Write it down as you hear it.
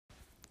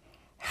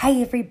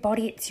Hey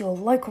everybody, it's your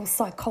local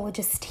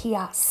psychologist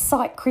here,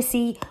 Psych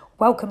Chrissy.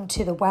 Welcome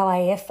to the Well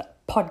AF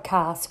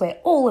podcast, where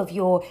all of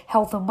your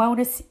health and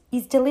wellness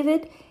is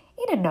delivered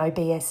in a no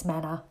BS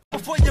manner.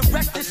 Before you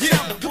wreck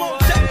yourself, come on,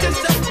 check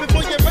yourself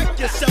before you wreck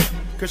yourself.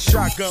 Cause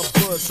shotgun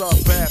bullets are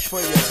bad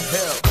for your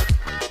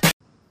health.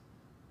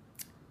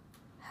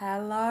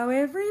 Hello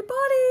everybody.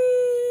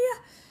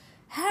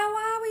 How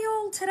are we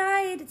all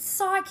today? It's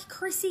Psych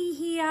Chrissy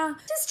here.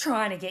 Just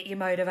trying to get your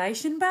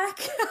motivation back.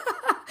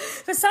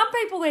 For some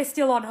people, they're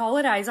still on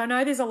holidays. I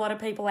know there's a lot of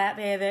people out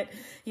there that,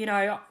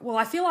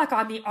 I feel like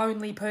I'm the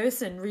only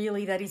person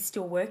really that is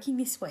still working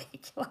this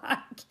week.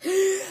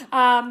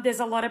 There's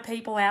a lot of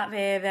people out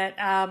there that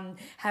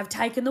have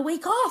taken the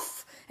week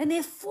off and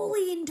they're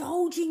fully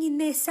indulging in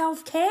their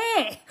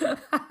self-care.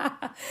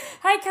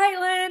 Hey,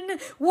 Caitlin,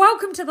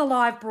 welcome to the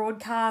live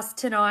broadcast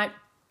tonight.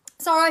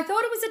 So I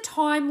thought it was a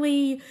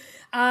timely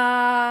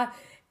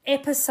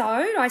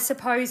episode, I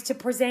suppose, to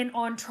present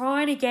on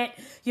trying to get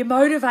your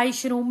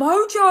motivational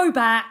mojo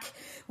back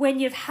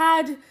when you've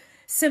had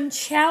some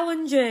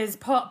challenges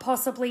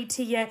possibly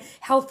to your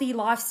healthy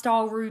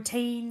lifestyle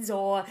routines,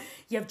 or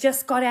you've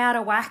just got out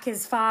of whack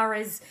as far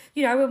as,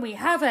 when we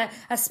have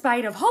a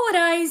spate of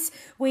holidays,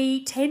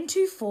 we tend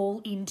to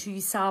fall into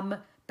some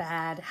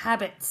bad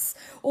habits,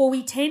 or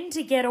we tend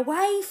to get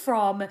away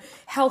from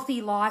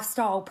healthy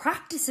lifestyle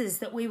practices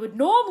that we would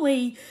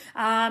normally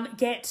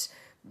get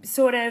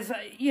sort of,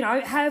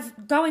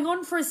 have going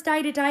on for us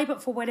day to day,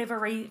 but for whatever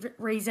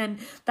reason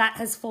that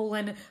has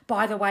fallen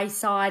by the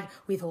wayside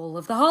with all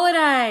of the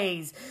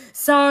holidays.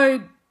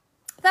 So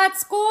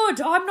that's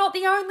good. I'm not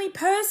the only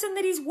person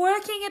that is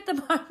working at the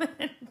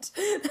moment.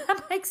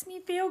 That makes me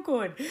feel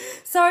good.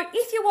 So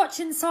if you're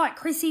watching Psych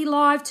Chrissy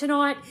live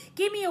tonight,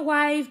 give me a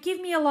wave,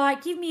 give me a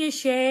like, give me a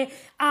share,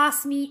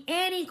 ask me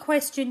any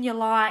question you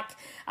like.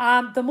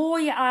 The more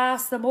you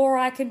ask, the more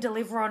I can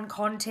deliver on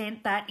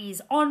content that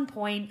is on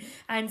point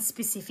and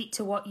specific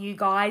to what you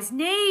guys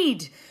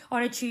need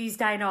on a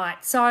Tuesday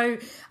night. So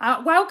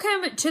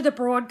welcome to the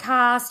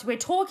broadcast. We're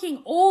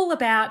talking all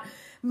about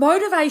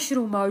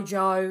motivational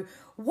mojo.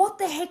 What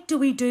the heck do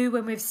we do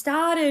when we've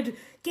started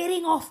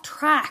getting off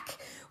track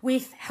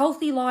with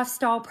healthy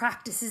lifestyle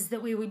practices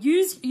that we would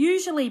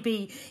usually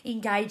be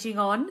engaging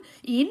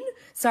in,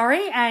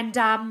 and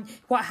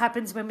what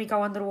happens when we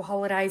go on little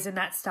holidays and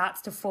that starts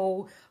to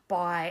fall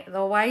by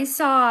the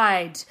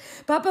wayside.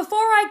 But before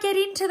I get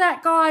into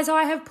that, guys,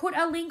 I have put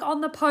a link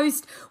on the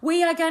post.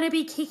 We are going to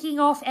be kicking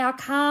off our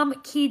Calm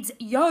Kids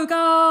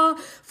Yoga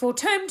for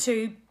Term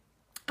 2.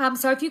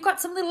 So if you've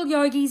got some little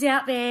yogis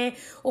out there,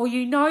 or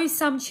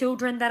some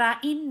children that are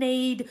in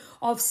need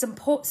of some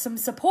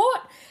support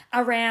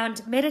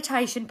around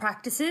meditation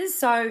practices.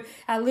 So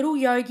our little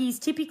yogis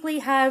typically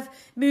have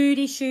mood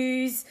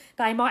issues,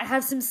 they might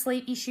have some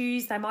sleep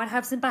issues, they might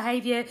have some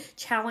behavior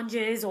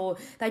challenges, or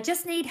they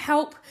just need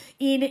help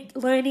in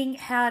learning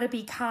how to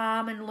be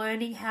calm and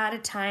learning how to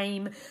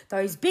tame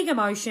those big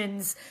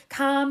emotions.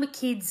 Calm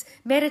Kids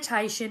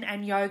Meditation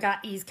and Yoga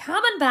is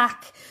coming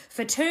back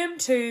for Term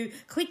 2.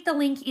 Click the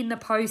link in the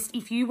post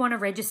if you want to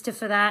register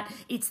for that.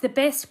 It's the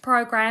best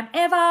program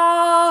ever.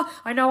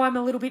 I know I'm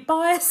a little bit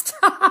biased,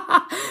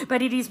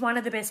 but it is one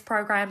of the best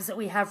programs that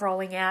we have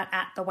rolling out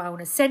at the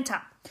Wellness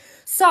Centre.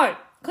 So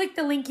click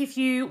the link if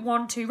you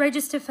want to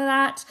register for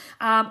that,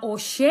 or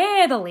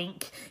share the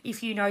link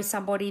if you know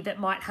somebody that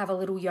might have a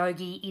little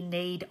yogi in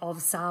need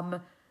of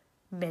some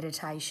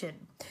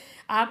meditation.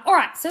 All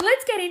right, so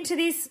let's get into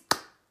this.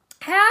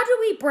 How do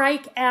we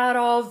break out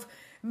of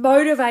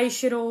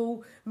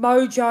motivational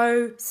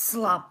mojo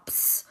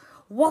slumps?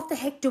 What the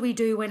heck do we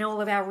do when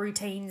all of our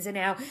routines and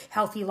our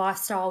healthy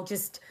lifestyle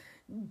just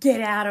get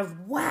out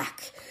of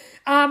whack?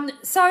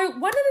 So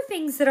one of the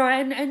things that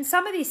and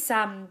some of this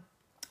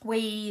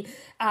we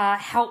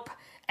help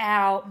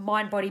our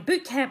Mind Body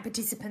Bootcamp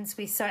participants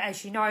with. So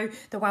as you know,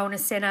 the Wellness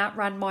Centre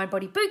run Mind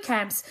Body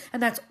Bootcamps,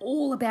 and that's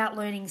all about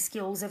learning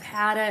skills of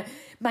how to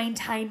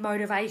maintain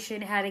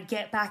motivation, how to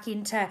get back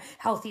into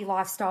healthy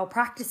lifestyle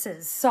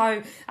practices.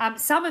 So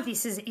some of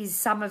this is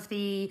some of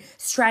the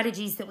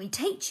strategies that we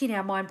teach in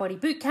our Mind Body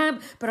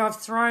Bootcamp, but I've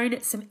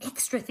thrown some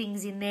extra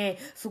things in there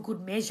for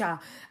good measure,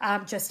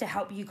 just to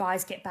help you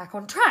guys get back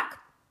on track.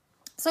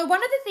 So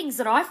one of the things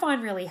that I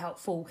find really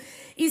helpful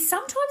is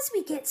sometimes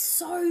we get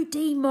so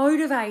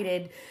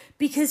demotivated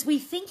because we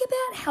think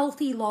about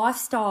healthy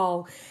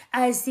lifestyle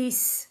as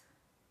this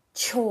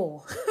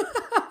chore.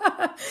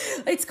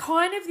 It's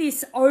kind of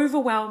this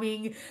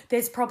overwhelming,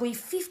 there's probably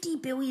 50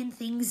 billion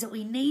things that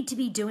we need to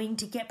be doing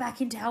to get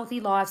back into healthy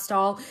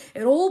lifestyle.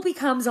 It all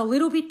becomes a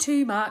little bit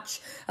too much,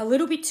 a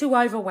little bit too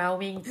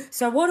overwhelming.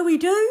 So what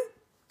do?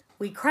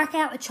 We crack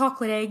out the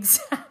chocolate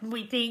eggs and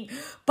we think,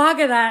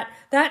 bugger that,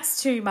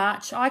 that's too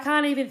much. I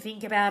can't even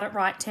think about it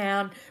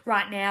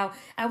right now.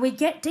 And we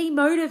get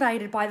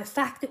demotivated by the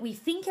fact that we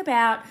think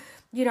about,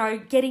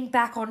 getting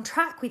back on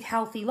track with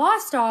healthy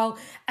lifestyle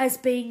as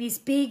being this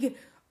big,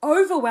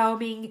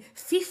 overwhelming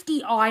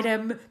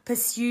 50-item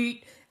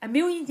pursuit a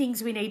million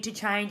things we need to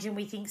change, and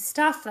we think,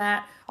 stuff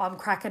that, I'm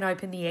cracking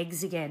open the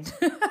eggs again.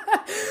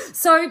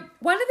 So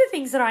one of the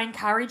things that I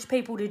encourage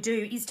people to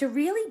do is to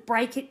really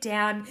break it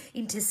down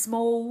into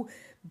small,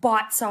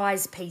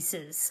 bite-sized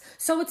pieces.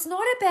 So it's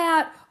not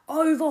about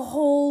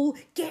overhaul,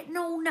 getting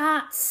all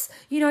nuts,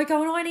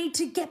 going, I need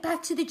to get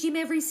back to the gym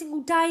every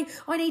single day.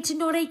 I need to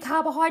not eat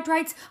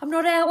carbohydrates. I'm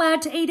not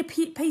allowed to eat a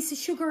piece of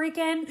sugar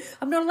again.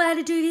 I'm not allowed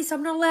to do this.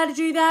 I'm not allowed to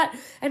do that.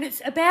 And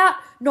it's about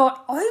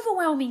not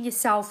overwhelming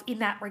yourself in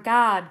that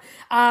regard.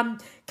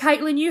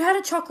 Caitlin, you had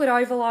a chocolate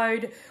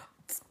overload.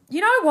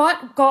 You know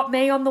what got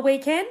me on the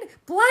weekend?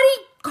 Bloody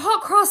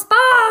hot cross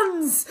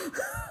buns.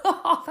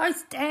 Oh,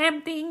 those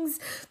damn things.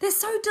 They're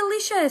so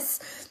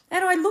delicious.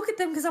 And I look at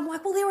them because I'm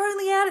like, well, they're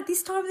only out at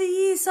this time of the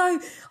year,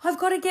 so I've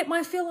got to get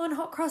my fill on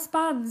hot cross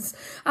buns.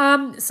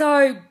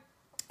 So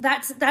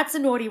that's a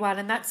naughty one,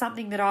 and that's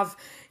something that I've,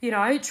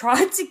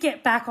 tried to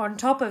get back on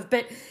top of.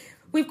 But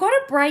we've got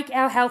to break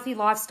our healthy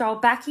lifestyle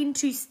back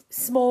into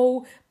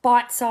small,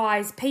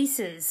 bite-sized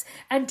pieces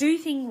and do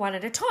things one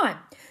at a time.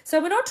 So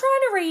we're not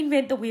trying to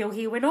reinvent the wheel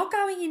here. We're not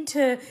going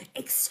into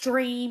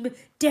extreme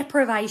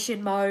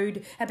deprivation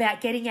mode about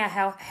getting our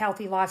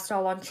healthy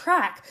lifestyle on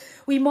track.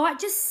 We might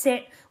just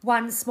set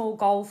one small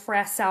goal for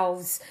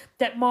ourselves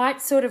that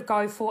might sort of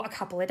go for a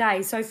couple of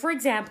days. So, for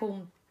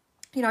example,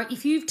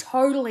 if you've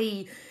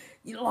totally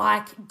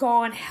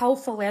gone hell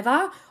for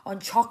leather on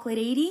chocolate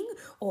eating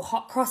or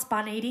hot cross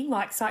bun eating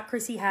like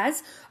Chrissy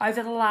has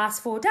over the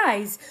last 4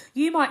 days,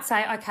 you might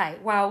say, okay,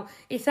 well,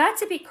 if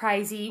that's a bit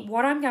crazy,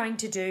 what I'm going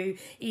to do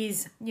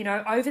is,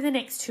 over the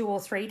next 2 or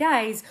 3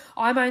 days,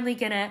 I'm only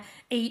going to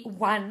eat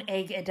 1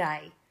 egg a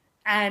day.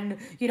 And,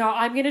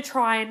 I'm going to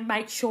try and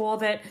make sure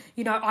that,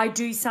 I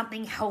do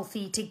something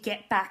healthy to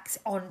get back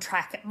on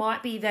track. It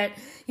might be that,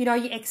 your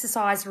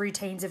exercise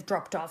routines have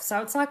dropped off.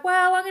 So it's like,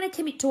 well, I'm going to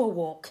commit to a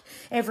walk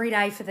every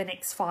day for the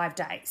next 5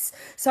 days.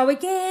 So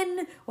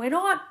again, we're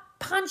not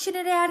punching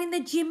it out in the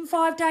gym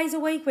 5 days a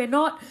week. We're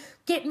not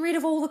getting rid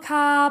of all the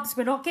carbs.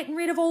 We're not getting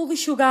rid of all the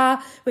sugar.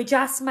 We're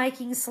just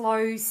making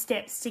slow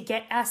steps to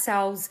get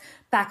ourselves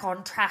back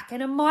on track.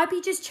 And it might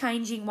be just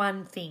changing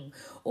one thing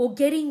or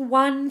getting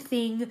one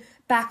thing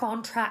back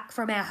on track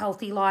from our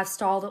healthy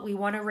lifestyle that we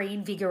want to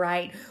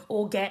reinvigorate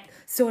or get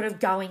sort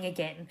of going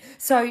again.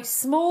 So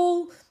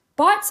small,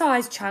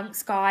 bite-sized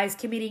chunks, guys,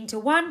 committing to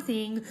one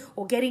thing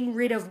or getting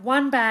rid of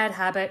one bad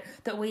habit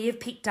that we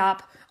have picked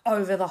up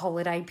over the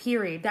holiday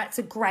period. That's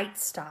a great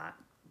start.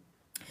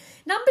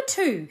 Number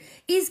 2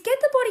 is get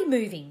the body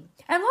moving.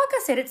 And like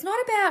I said, it's not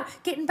about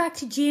getting back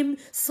to gym,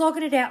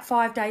 slogging it out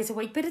 5 days a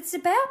week, but it's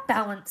about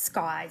balance,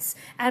 guys,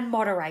 and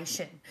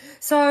moderation.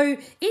 So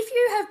if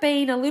you have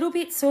been a little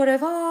bit sort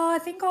of, I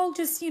think I'll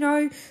just,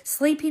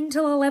 sleep in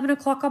till 11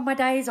 o'clock on my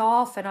days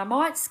off, and I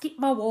might skip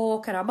my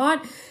walk, and I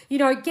might,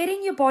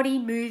 getting your body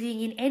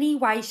moving in any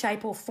way,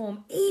 shape or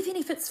form, even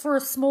if it's for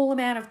a small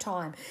amount of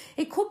time.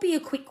 It could be a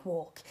quick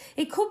walk.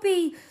 It could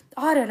be,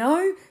 I don't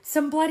know,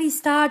 some bloody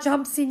star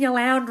jumps in your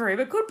lounge room.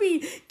 It could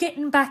be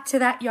getting back to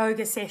that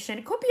yoga session.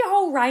 It could be a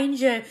whole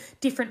range of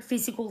different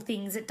physical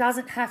things. It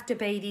doesn't have to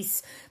be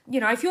this,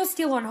 if you're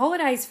still on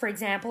holidays, for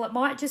example, it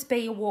might just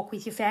be a walk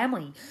with your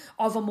family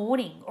of a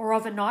morning or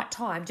of a night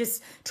time,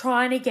 just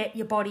trying to get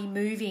your body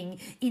moving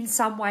in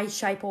some way,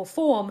 shape or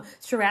form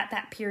throughout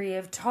that period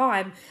of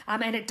time.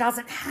 And it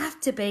doesn't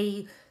have to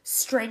be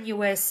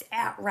strenuous,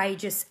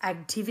 outrageous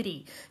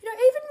activity.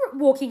 Even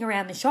walking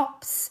around the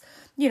shops.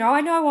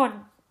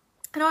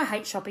 And I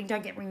hate shopping,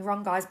 don't get me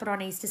wrong, guys, but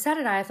on Easter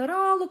Saturday, I thought,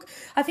 look,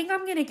 I think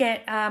I'm going to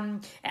get,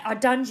 I'd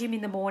done gym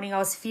in the morning. I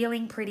was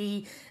feeling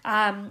pretty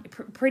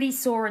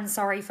sore and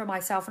sorry for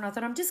myself. And I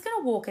thought, I'm just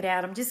going to walk it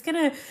out. I'm just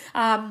going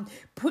to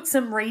put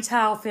some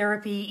retail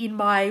therapy in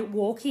my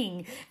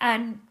walking.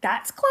 And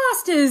that's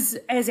classed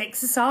as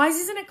exercise,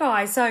 isn't it,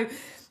 guys? So,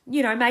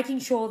 making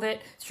sure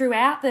that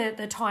throughout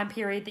the time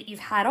period that you've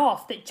had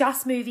off, that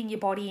just moving your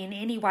body in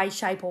any way,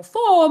 shape or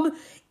form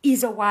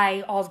is a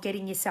way of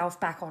getting yourself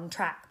back on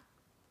track.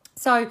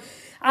 So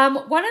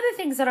one of the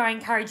things that I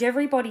encourage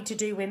everybody to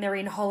do when they're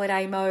in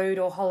holiday mode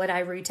or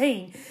holiday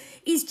routine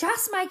is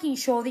just making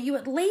sure that you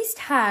at least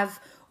have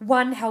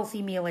one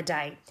healthy meal a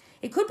day.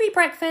 It could be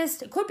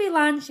breakfast, it could be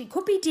lunch, it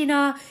could be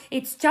dinner.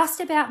 It's just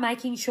about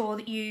making sure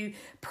that you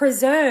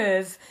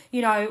preserve,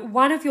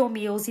 one of your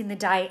meals in the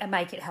day and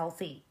make it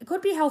healthy. It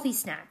could be a healthy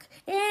snack,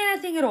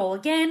 anything at all.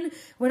 Again,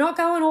 we're not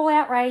going all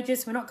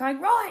outrageous. We're not going,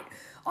 right,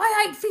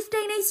 I ate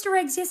 15 Easter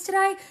eggs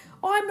yesterday.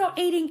 I'm not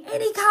eating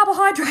any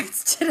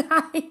carbohydrates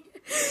today.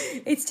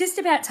 It's just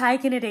about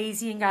taking it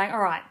easy and going,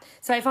 all right,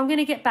 so if I'm going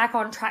to get back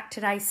on track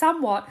today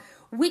somewhat,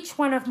 which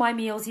one of my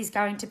meals is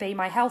going to be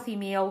my healthy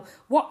meal?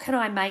 What can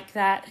I make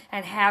that?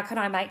 And how can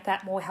I make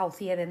that more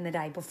healthier than the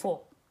day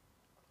before?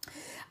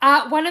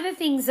 One of the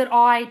things that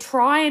I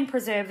try and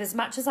preserve as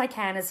much as I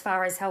can as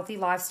far as healthy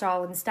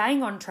lifestyle and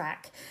staying on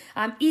track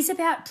is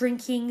about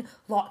drinking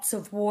lots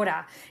of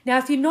water. Now,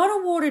 if you're not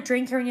a water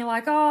drinker and you're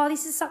like, oh,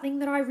 this is something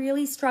that I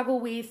really struggle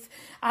with,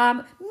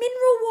 mineral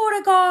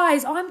water,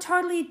 guys. I'm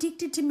totally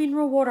addicted to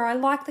mineral water. I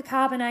like the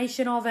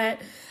carbonation of it.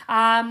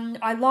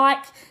 I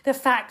like the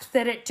fact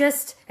that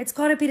it's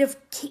got a bit of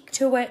kick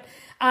to it.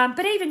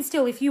 But even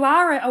still, if you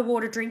are a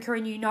water drinker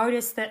and you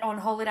notice that on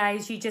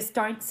holidays you just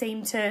don't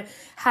seem to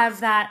have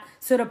that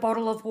sort of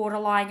bottle of water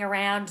lying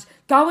around,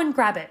 go and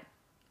grab it.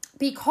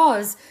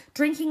 Because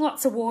drinking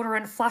lots of water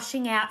and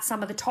flushing out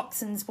some of the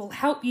toxins will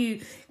help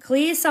you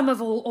clear some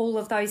of all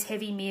of those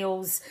heavy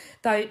meals,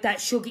 that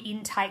sugar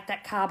intake,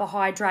 that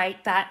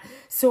carbohydrate, that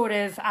sort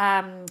of...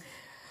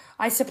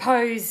 I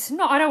suppose,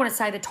 I don't want to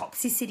say the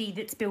toxicity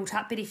that's built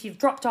up, but if you've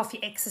dropped off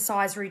your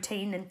exercise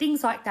routine and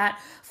things like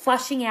that,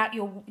 flushing out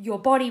your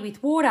body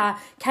with water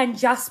can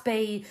just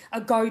be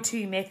a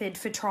go-to method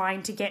for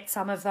trying to get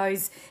some of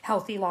those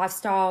healthy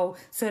lifestyle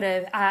sort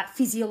of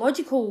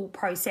physiological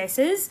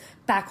processes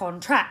back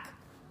on track.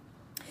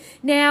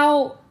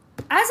 Now,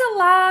 as a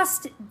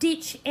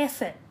last-ditch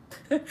effort,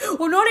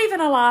 or not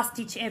even a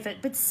last-ditch effort,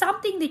 but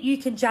something that you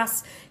can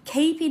just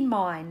keep in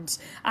mind.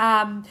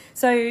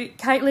 So,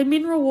 Caitlin,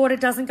 mineral water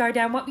doesn't go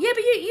down well. Yeah,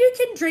 but you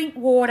can drink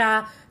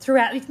water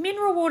throughout. If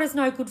mineral water is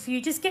no good for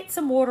you, just get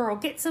some water or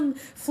get some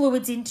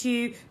fluids into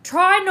you.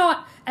 Try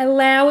not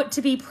allow it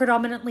to be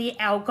predominantly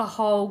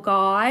alcohol,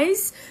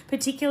 guys,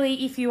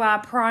 particularly if you are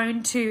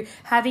prone to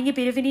having a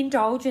bit of an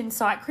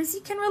indulgence. Like Chrissy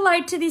can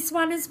relate to this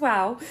one as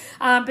well,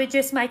 but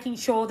just making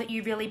sure that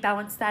you really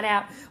balance that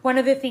out. One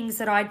of the things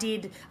that I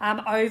did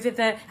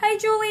hey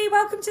Julie,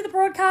 welcome to the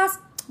broadcast.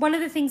 One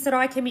of the things that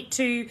I commit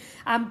to,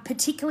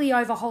 particularly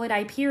over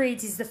holiday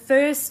periods, is the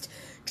first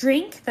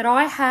drink that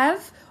I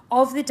have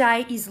of the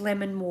day is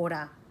lemon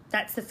water.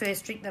 That's the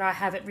first drink that I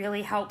have. It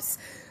really helps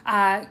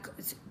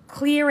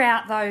clear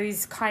out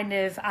those kind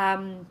of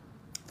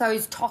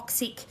those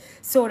toxic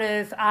sort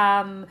of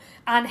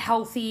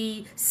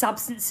unhealthy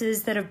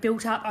substances that have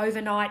built up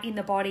overnight in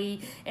the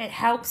body. It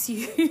helps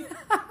you.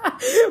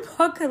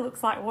 Vodka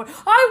looks like water.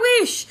 I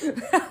wish.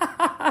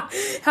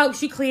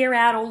 Helps you clear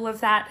out all of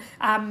that,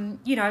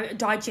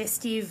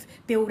 digestive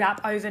build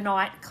up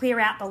overnight, clear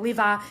out the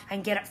liver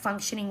and get it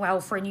functioning well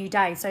for a new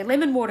day. So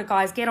lemon water,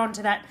 guys, get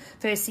onto that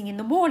first thing in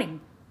the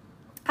morning.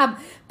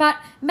 But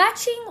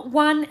matching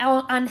one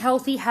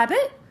unhealthy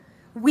habit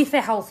with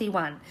a healthy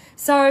one.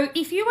 So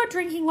if you are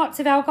drinking lots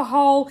of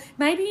alcohol,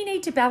 maybe you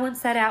need to balance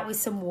that out with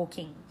some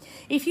walking.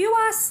 If you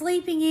are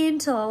sleeping in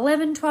till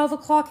 11, 12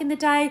 o'clock in the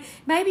day,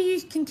 maybe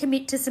you can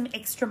commit to some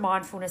extra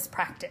mindfulness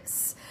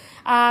practice.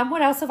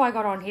 What else have I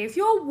got on here? If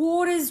your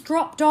water's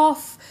dropped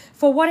off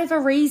for whatever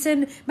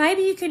reason,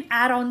 maybe you can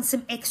add on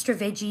some extra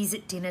veggies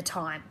at dinner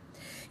time.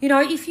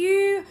 If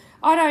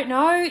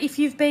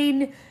you've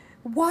been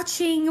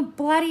watching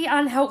bloody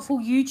unhelpful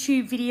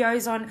YouTube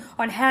videos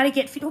on how to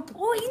get fit, or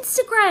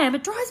Instagram,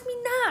 it drives me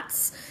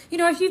nuts.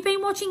 If you've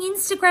been watching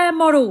Instagram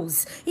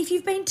models, if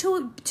you've been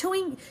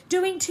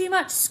doing too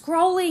much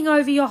scrolling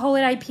over your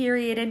holiday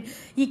period and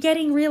you're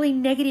getting really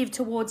negative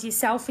towards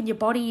yourself and your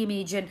body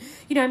image, and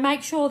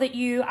make sure that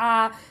you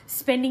are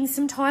spending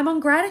some time on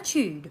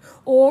gratitude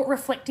or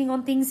reflecting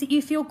on things that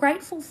you feel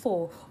grateful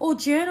for, or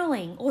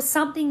journaling, or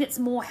something that's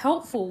more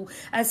helpful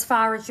as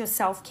far as your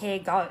self-care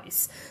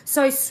goes.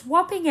 So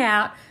swapping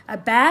out a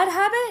bad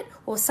habit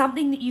or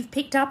something that you've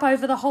picked up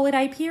over the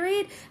holiday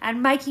period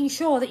and making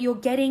sure that you're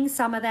getting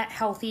some of that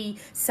healthy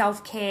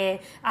self-care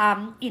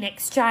in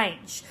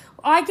exchange.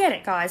 I get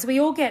it, guys. We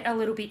all get a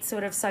little bit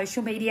sort of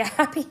social media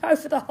happy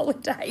over the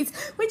holidays.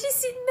 We're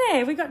just sitting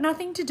there. We've got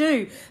nothing to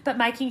do but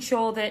making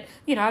sure that,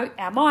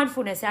 our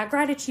mindfulness, our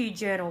gratitude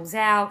journals,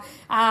 our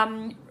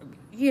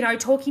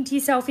talking to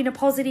yourself in a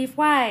positive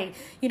way,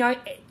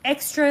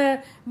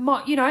 extra,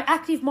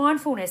 active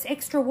mindfulness,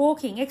 extra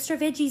walking, extra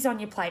veggies on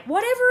your plate,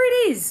 whatever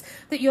it is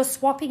that you're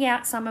swapping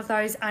out some of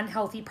those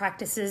unhealthy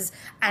practices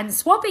and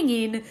swapping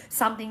in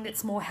something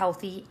that's more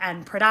healthy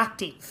and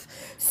productive.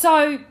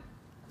 So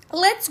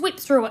let's whip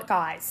through it,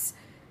 guys.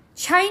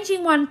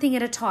 Changing one thing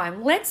at a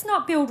time. Let's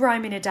not build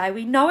Rome in a day.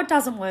 We know it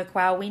doesn't work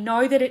well. We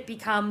know that it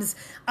becomes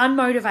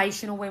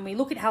unmotivational when we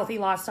look at healthy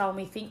lifestyle and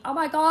we think, oh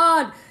my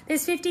God,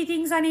 there's 50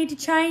 things I need to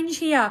change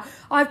here.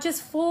 I've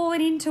just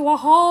fallen into a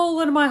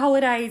hole in my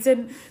holidays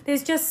and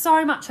there's just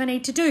so much I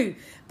need to do.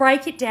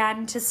 Break it down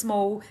into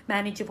small,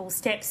 manageable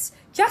steps.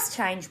 Just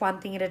change one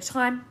thing at a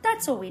time.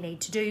 That's all we need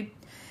to do.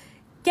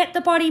 Get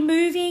the body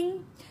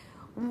moving.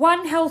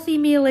 One healthy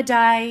meal a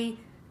day.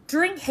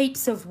 Drink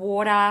heaps of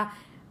water.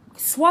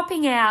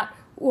 Swapping out,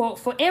 or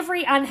for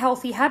every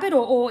unhealthy habit,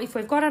 or if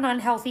we've got an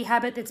unhealthy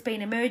habit that's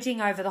been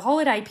emerging over the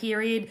holiday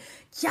period,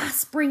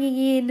 just bringing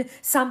in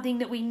something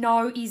that we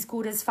know is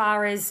good as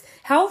far as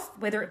health,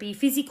 whether it be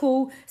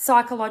physical,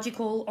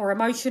 psychological, or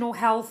emotional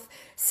health,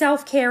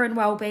 self-care and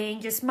well-being,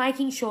 just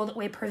making sure that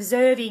we're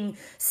preserving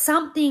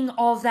something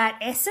of that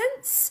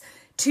essence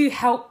to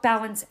help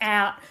balance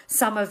out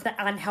some of the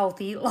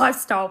unhealthy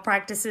lifestyle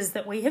practices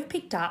that we have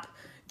picked up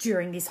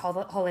during this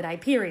holiday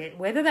period,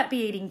 whether that be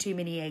eating too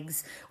many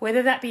eggs,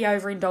 whether that be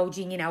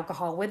overindulging in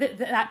alcohol, whether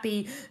that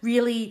be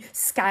really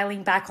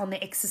scaling back on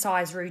the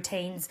exercise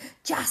routines.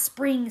 Just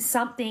bring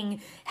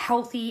something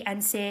healthy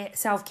and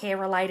self-care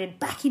related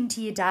back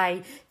into your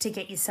day to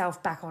get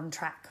yourself back on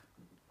track.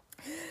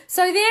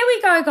 So there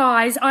we go,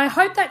 guys. I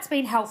hope that's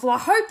been helpful. I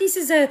hope this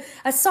is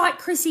a Psych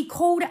Chrissy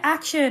call to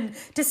action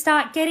to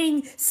start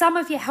getting some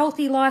of your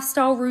healthy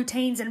lifestyle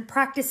routines and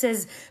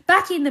practices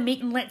back in the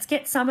mix, and let's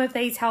get some of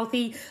these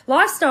healthy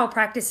lifestyle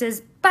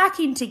practices back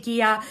into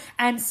gear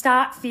and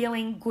start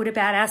feeling good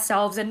about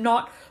ourselves and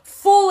not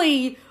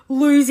fully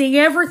losing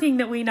everything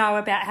that we know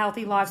about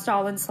healthy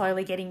lifestyle and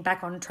slowly getting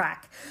back on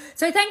track.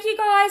 So thank you,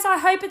 guys. I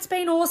hope it's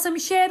been awesome.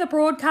 Share the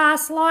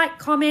broadcast, like,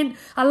 comment.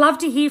 I love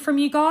to hear from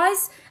you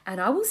guys, and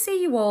I will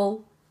see you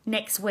all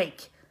next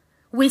week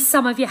with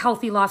some of your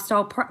healthy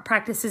lifestyle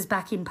practices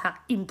back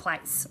in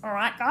place. All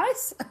right,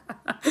 guys?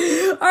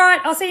 All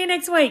right, I'll see you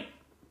next week.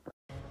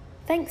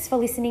 Thanks for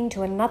listening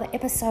to another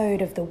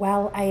episode of the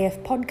Well AF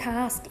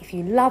podcast. If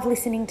you love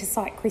listening to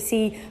Psych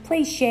Chrissy,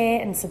 please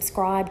share and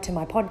subscribe to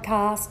my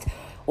podcast,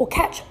 or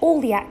catch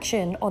all the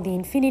action on the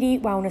Infinity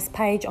Wellness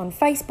page on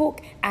Facebook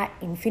at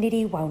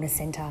Infinity Wellness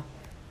Centre.